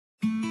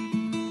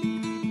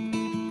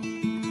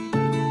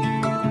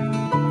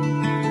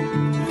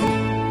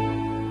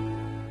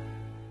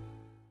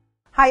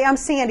Hi, I'm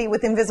Sandy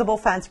with Invisible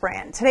Fence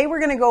brand. Today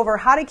we're going to go over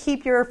how to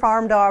keep your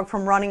farm dog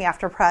from running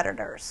after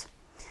predators.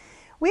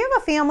 We have a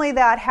family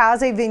that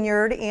has a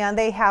vineyard and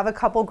they have a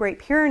couple Great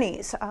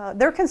Pyrenees.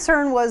 Their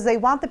concern was they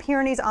want the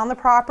Pyrenees on the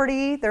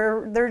property.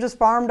 They're just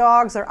farm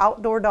dogs, they're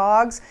outdoor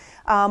dogs.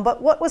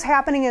 But what was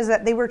happening is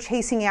that they were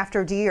chasing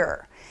after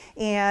deer.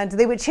 And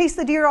they would chase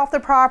the deer off the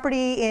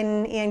property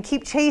and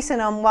keep chasing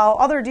them while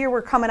other deer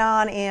were coming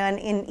on and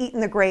eating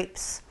the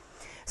grapes.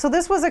 So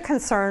this was a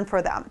concern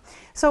for them.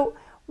 So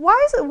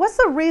what's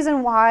the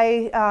reason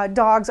why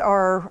dogs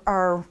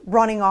are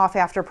running off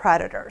after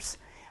predators?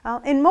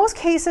 In most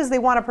cases, they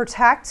want to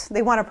protect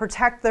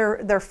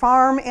their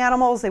farm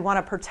animals, they want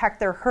to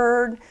protect their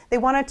herd, they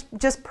want to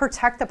just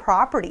protect the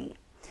property.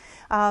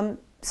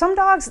 Some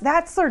dogs,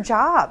 that's their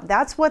job.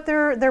 That's what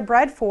they're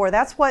bred for.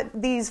 That's what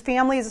these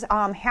families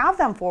have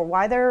them for,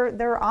 why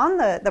they're on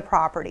the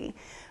property.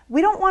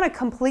 We don't want to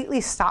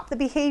completely stop the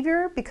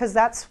behavior because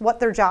that's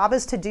what their job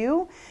is to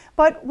do,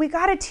 but we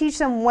got to teach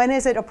them when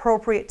is it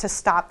appropriate to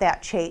stop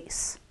that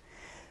chase.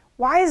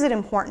 Why is it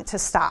important to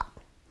stop?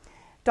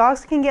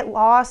 Dogs can get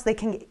lost, they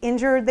can get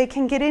injured, they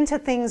can get into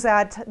things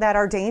that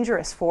are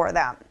dangerous for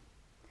them.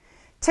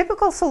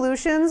 Typical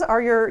solutions are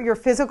your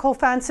physical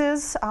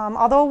fences,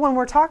 although when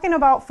we're talking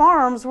about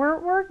farms,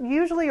 we're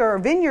usually, or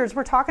vineyards,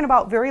 we're talking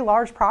about very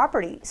large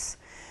properties.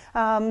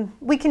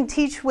 We can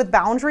teach with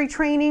boundary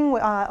training,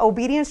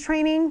 obedience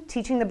training,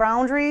 teaching the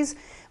boundaries,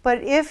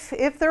 but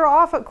if they're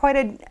off at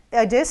quite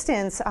a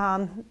distance,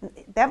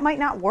 that might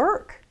not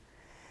work.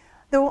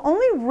 The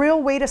only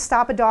real way to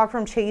stop a dog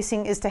from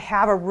chasing is to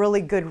have a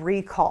really good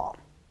recall.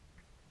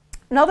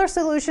 Another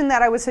solution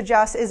that I would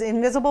suggest is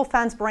Invisible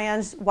Fence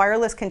brand's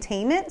wireless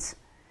containment.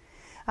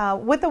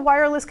 With the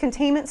wireless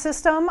containment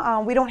system,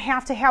 we don't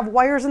have to have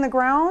wires in the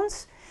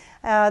grounds.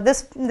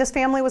 This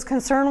family was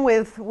concerned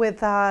with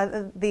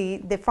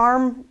the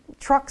farm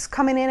trucks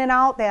coming in and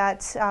out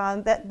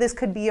that this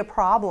could be a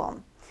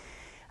problem.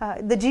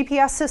 The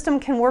GPS system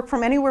can work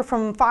from anywhere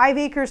from 5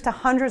 acres to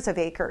hundreds of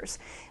acres.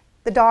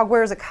 The dog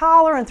wears a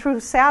collar and through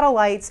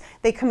satellites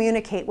they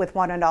communicate with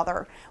one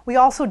another. We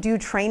also do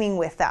training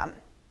with them.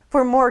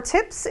 For more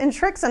tips and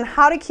tricks on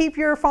how to keep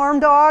your farm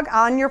dog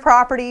on your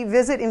property,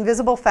 visit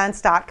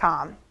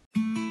invisiblefence.com.